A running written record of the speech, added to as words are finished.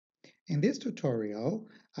In this tutorial,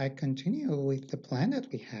 I continue with the plan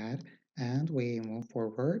that we had and we move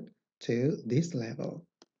forward to this level.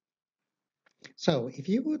 So if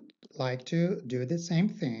you would like to do the same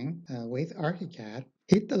thing with Archicad,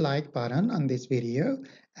 hit the like button on this video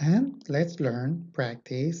and let's learn,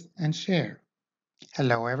 practice, and share.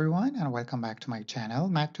 Hello everyone and welcome back to my channel,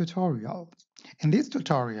 Math Tutorial. In this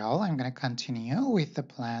tutorial, I'm going to continue with the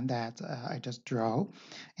plan that I just drew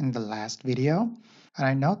in the last video. And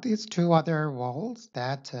I noticed two other walls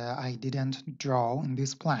that I didn't draw in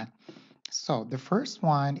this plan. So the first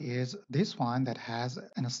one is this one that has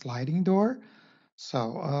a sliding door.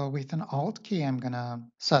 So with an Alt key, I'm going to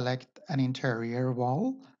select an interior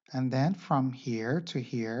wall. And then from here to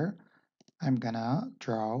here, I'm going to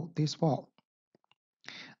draw this wall.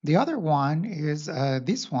 The other one is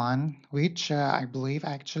this one, which I believe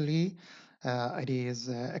actually it is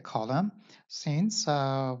a column. Since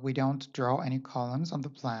we don't draw any columns on the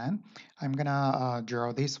plan, I'm gonna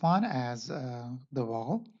draw this one as the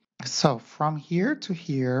wall. So from here to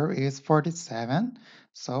here is 47.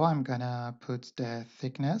 So I'm gonna put the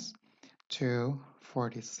thickness to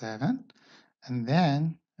 47. And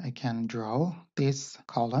then I can draw this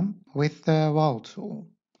column with the wall tool.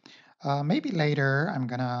 Maybe later I'm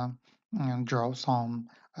gonna draw some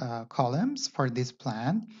columns for this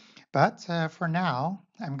plan, but for now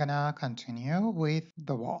I'm gonna continue with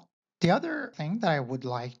the wall. The other thing that I would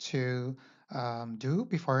like to do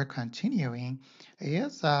before continuing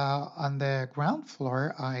is on the ground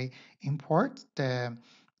floor I import the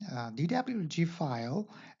DWG file,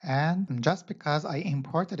 and just because I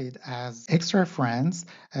imported it as extra reference,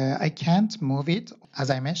 I can't move it. As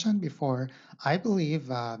I mentioned before, I believe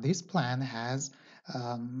this plan has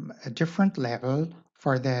a different level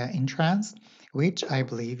for the entrance, which I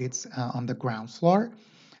believe it's on the ground floor.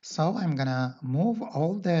 So I'm gonna move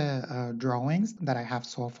all the drawings that I have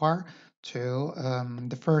so far to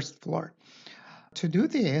the first floor. To do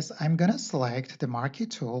this, I'm gonna select the marquee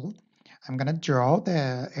tool. I'm gonna draw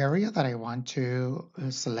the area that I want to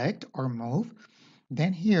select or move.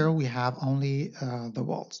 Then here we have only the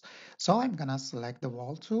walls. So I'm gonna select the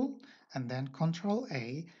wall tool and then Control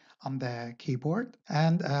A on the keyboard,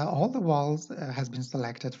 and all the walls has been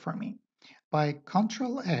selected for me. By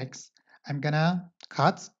Control X, I'm gonna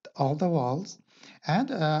cut all the walls,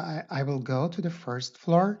 and I will go to the first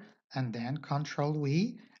floor and then Control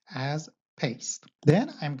V as paste.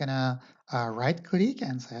 Then I'm gonna right click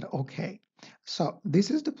and say OK. So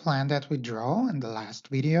this is the plan that we draw in the last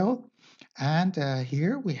video. And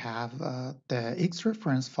here we have the X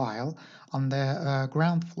reference file on the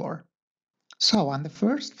ground floor. So on the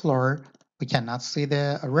first floor, we cannot see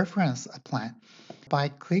the reference plan. By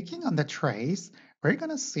clicking on the trace, we're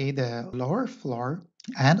going to see the lower floor.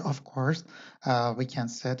 And of course, we can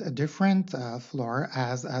set a different floor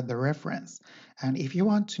as the reference. And if you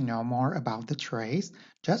want to know more about the trace,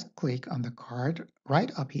 just click on the card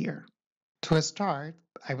right up here. To start,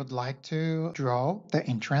 I would like to draw the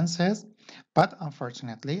entrances, but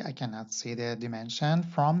unfortunately, I cannot see the dimension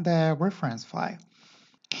from the reference file.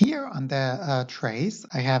 Here on the trace,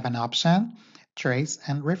 I have an option, trace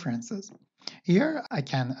and references. Here I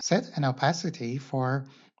can set an opacity for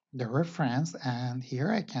the reference, and here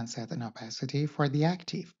I can set an opacity for the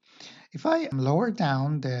active. If I lower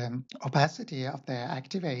down the opacity of the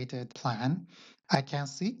activated plan, I can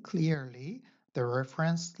see clearly the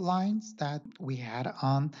reference lines that we had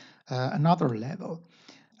on another level.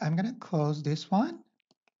 I'm going to close this one.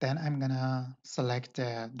 Then I'm going to select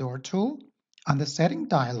the door tool. On the setting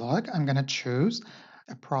dialog, I'm going to choose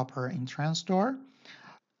a proper entrance door.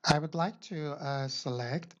 I would like to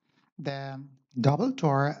select the double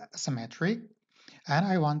door symmetric, and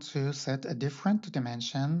I want to set a different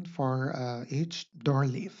dimension for each door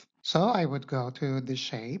leaf. So I would go to the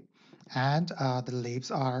shape, and the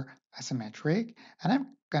leaves are asymmetric, and I'm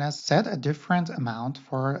gonna set a different amount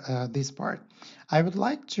for this part. I would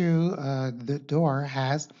like to, the door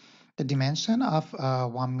has the dimension of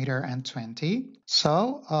 1 meter and 20.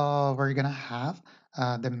 So we're gonna have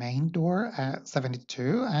the main door at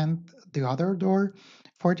 72 and the other door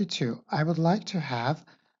 42. I would like to have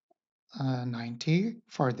 90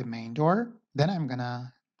 for the main door. Then I'm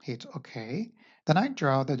gonna hit OK. Then I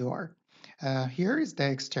draw the door. Here is the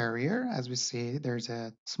exterior. As we see, there's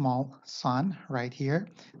a small sun right here.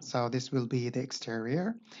 So this will be the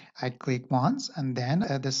exterior. I click once, and then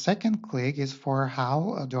the second click is for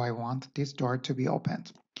how do I want this door to be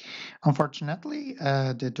opened. Unfortunately,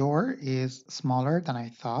 the door is smaller than I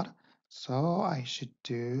thought, so I should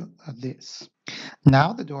do this.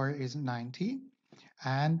 Now the door is 90.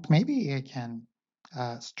 And maybe I can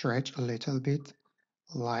stretch a little bit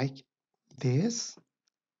like this.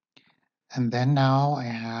 And then now I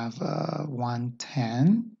have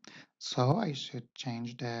 110. So I should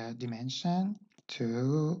change the dimension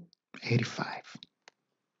to 85.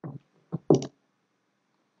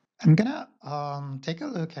 I'm gonna take a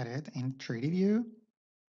look at it in 3D view.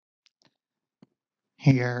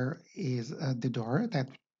 Here is the door that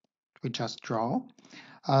we just draw.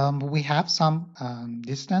 We have some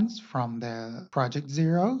distance from the project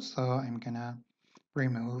 0, so I'm gonna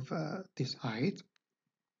remove this height.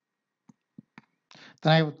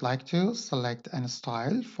 Then I would like to select a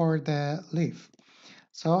style for the leaf.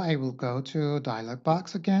 So I will go to dialog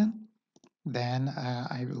box again. Then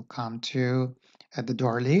I will come to the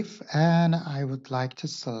door leaf and I would like to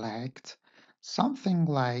select something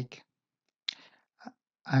like,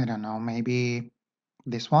 I don't know, maybe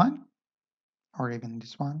this one or even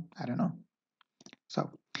this one. I don't know. So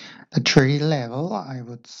the 3D level, I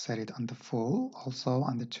would set it on the full, also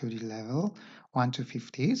on the 2D level, 1 to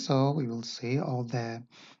 50. So we will see all the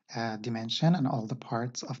dimension and all the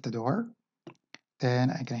parts of the door. Then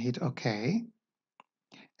I can hit OK.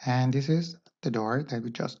 And this is the door that we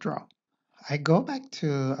just draw. I go back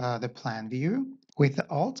to the plan view. With the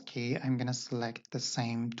Alt key, I'm going to select the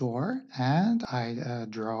same door and I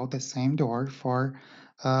draw the same door for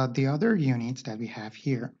the other units that we have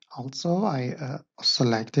here. Also, I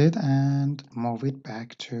select it and move it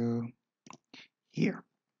back to here.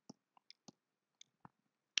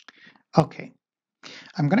 Okay,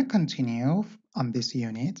 I'm going to continue on this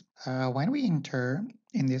unit. When we enter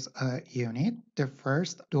in this unit, the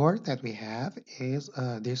first door that we have is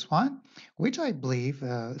this one, which I believe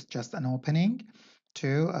is just an opening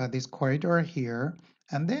to this corridor here.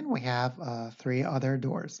 And then we have 3 other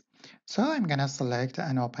doors. So I'm going to select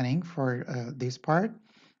an opening for this part.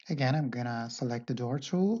 Again, I'm going to select the door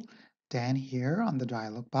tool. Then here on the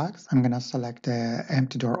dialog box, I'm going to select the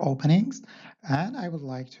empty door openings. And I would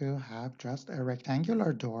like to have just a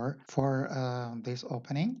rectangular door for this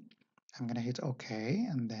opening. I'm going to hit OK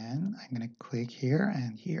and then I'm going to click here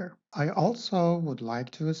and here. I also would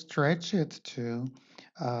like to stretch it to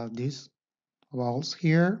these walls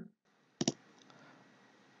here.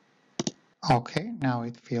 Okay, now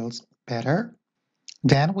it feels better.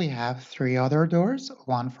 Then we have 3 other doors,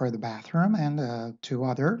 one for the bathroom and 2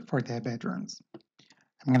 other for the bedrooms.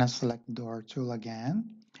 I'm going to select the door tool again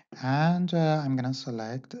and I'm going to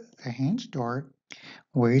select a hinge door,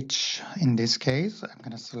 which in this case I'm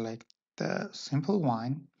going to select the simple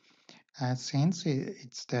one. Since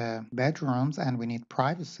it's the bedrooms and we need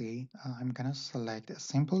privacy, I'm going to select a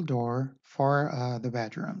simple door for the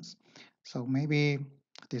bedrooms. So maybe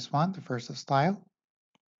this one, the first style.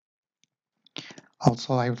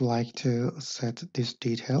 Also, I would like to set these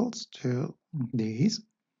details to these,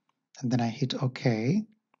 and then I hit OK.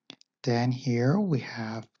 Then here we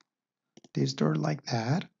have this door like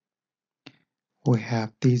that. We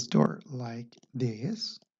have this door like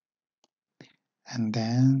this, and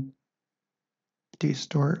then this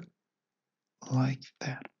door like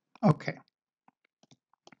that. Okay.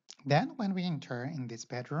 Then when we enter in this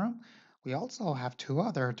bedroom, we also have 2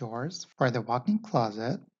 other doors for the walk-in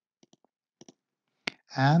closet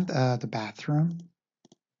and the bathroom.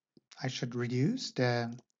 I should reduce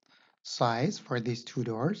the size for these 2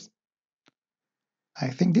 doors. I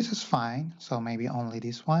think this is fine, so maybe only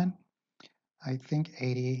this one. I think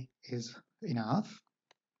 80 is enough.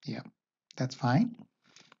 Yeah, that's fine.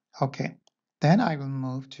 Okay, then I will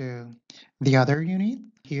move to the other unit.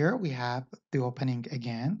 Here we have the opening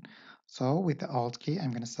again. So with the Alt key,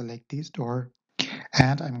 I'm going to select this door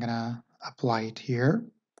and I'm going to apply it here.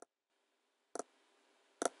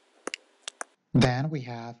 Then we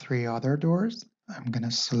have 3 other doors. I'm going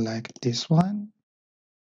to select this one.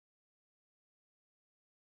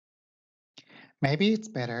 Maybe it's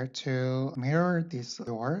better to mirror this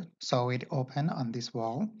door so it open on this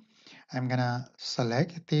wall. I'm gonna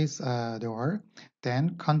select this door,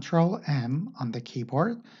 then Control M on the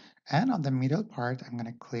keyboard, and on the middle part, I'm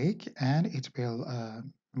gonna click and it will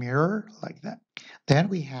mirror like that. Then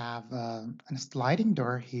we have a sliding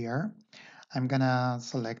door here. I'm gonna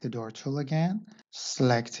select the door tool again,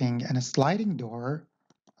 selecting a sliding door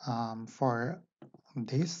for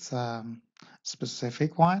this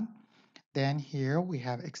specific one. Then here we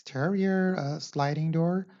have exterior sliding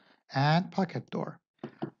door and pocket door.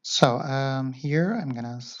 So here I'm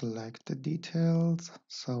gonna select the details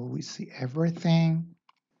so we see everything.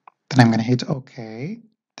 Then I'm gonna hit OK.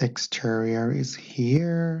 The exterior is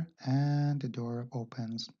here and the door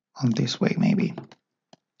opens on this way maybe.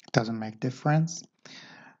 Doesn't make difference.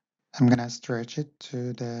 I'm gonna stretch it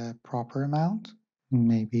to the proper amount.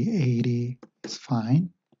 Maybe 80 is fine.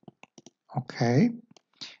 Okay.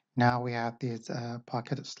 Now we have this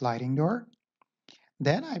pocket sliding door.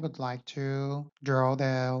 Then I would like to draw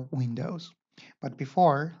the windows. But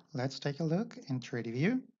before, let's take a look in 3D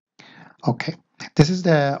view. Okay, this is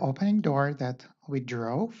the opening door that we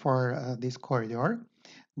drew for this corridor.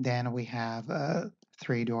 Then we have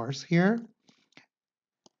three doors here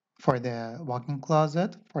for the walk-in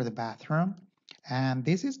closet, for the bathroom. And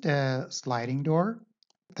this is the sliding door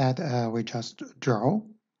that we just drew.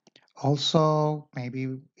 Also, maybe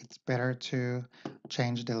it's better to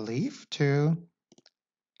change the leaf to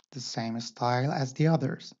the same style as the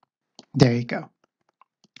others. There you go.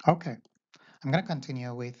 Okay, I'm gonna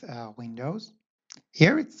continue with windows.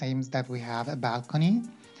 Here it seems that we have a balcony,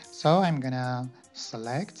 so I'm gonna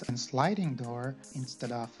select a sliding door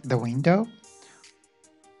instead of the window.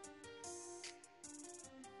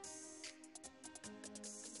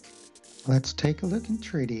 Let's take a look in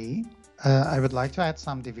 3D. I would like to add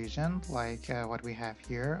some division like what we have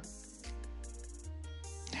here.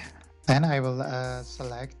 Then I will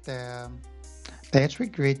select the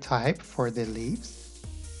HV grid type for the leaves.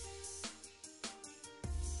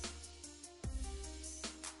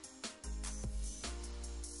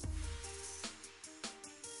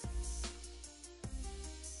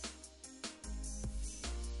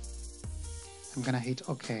 I'm gonna hit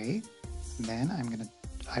OK. Then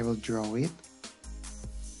I will draw it.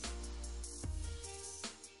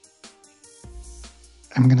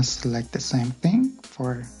 I'm gonna select the same thing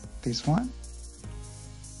for this one.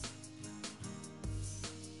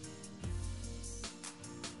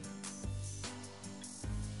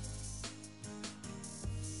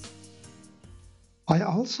 I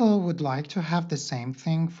also would like to have the same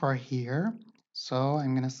thing for here. So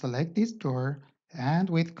I'm gonna select this door, and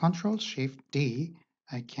with Ctrl Shift D,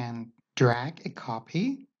 I can drag a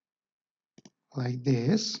copy like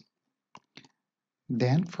this.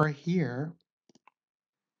 Then for here,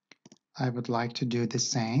 I would like to do the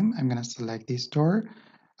same. I'm going to select this door.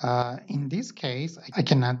 In this case, I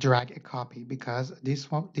cannot drag a copy because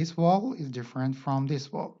this wall is different from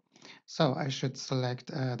this wall. So I should select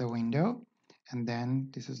the window, and then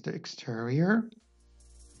this is the exterior.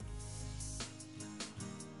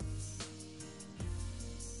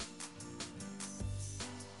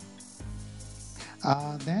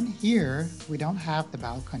 Then here we don't have the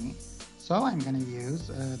balcony, so I'm going to use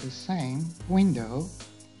the same window.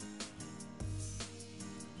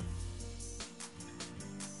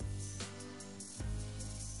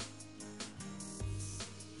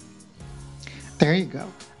 There you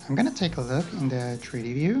go. I'm going to take a look in the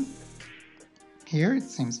 3D view. Here it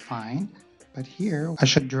seems fine, but here I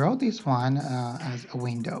should draw this one as a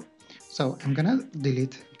window. So I'm going to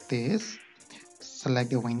delete this,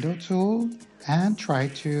 select the window tool, and try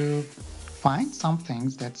to find some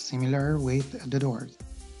things that's similar with the doors.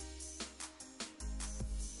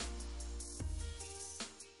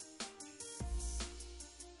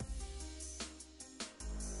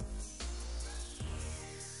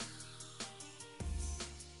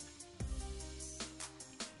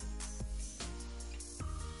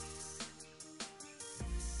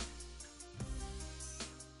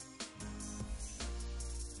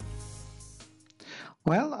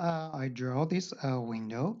 Well, I draw this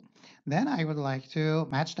window. Then I would like to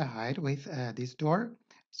match the height with this door.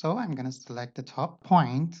 So I'm going to select the top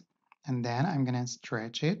point, and then I'm going to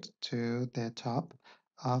stretch it to the top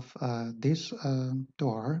of this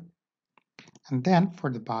door. And then for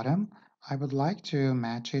the bottom, I would like to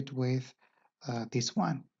match it with this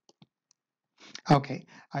one. Okay,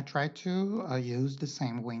 I try to use the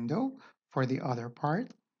same window for the other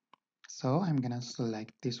part. So I'm going to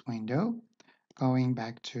select this window, going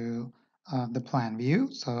back to the plan view.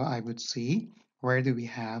 So I would see where do we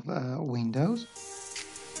have windows.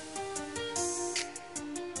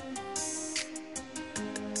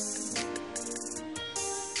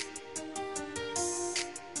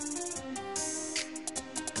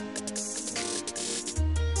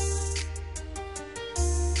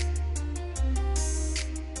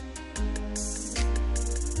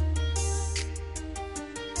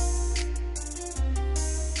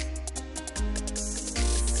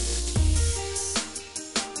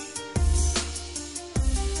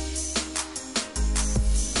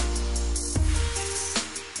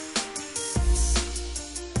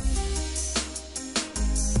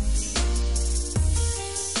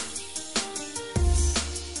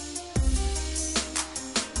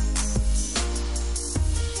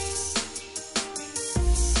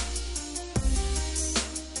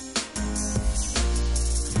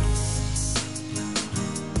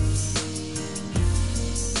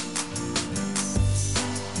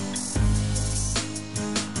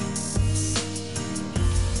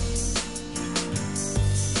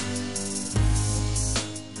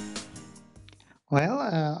 Well,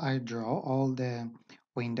 I draw all the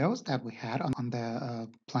windows that we had on the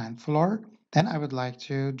plant floor. Then I would like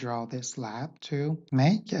to draw this slab to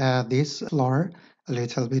make this floor a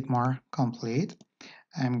little bit more complete.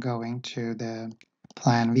 I'm going to the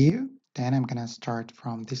plan view. Then I'm gonna start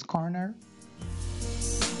from this corner.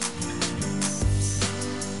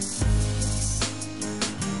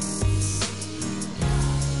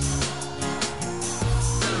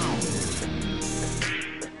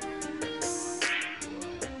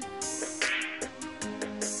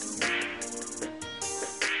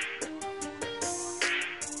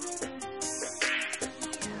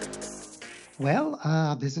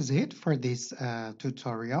 Well, this is it for this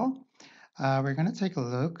tutorial. We're gonna take a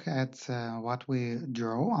look at what we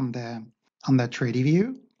draw on the 3D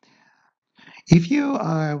view. If you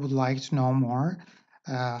would like to know more,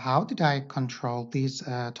 how did I control these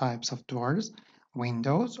types of doors,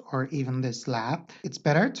 windows, or even the slab? It's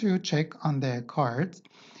better to check on the cards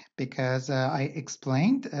because I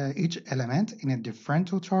explained each element in a different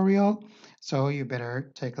tutorial. So you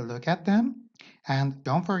better take a look at them. And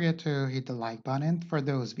don't forget to hit the like button for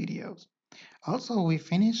those videos. Also, we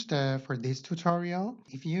finished for this tutorial.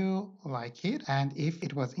 If you like it and if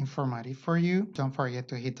it was informative for you, don't forget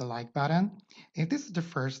to hit the like button. If this is the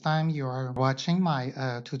first time you are watching my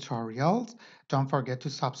tutorials, don't forget to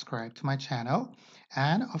subscribe to my channel.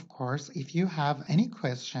 And of course, if you have any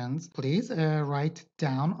questions, please write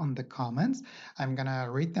down on the comments. I'm gonna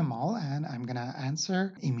read them all and I'm gonna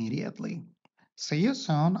answer immediately. See you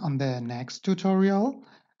soon on the next tutorial.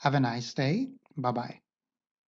 Have a nice day. Bye bye.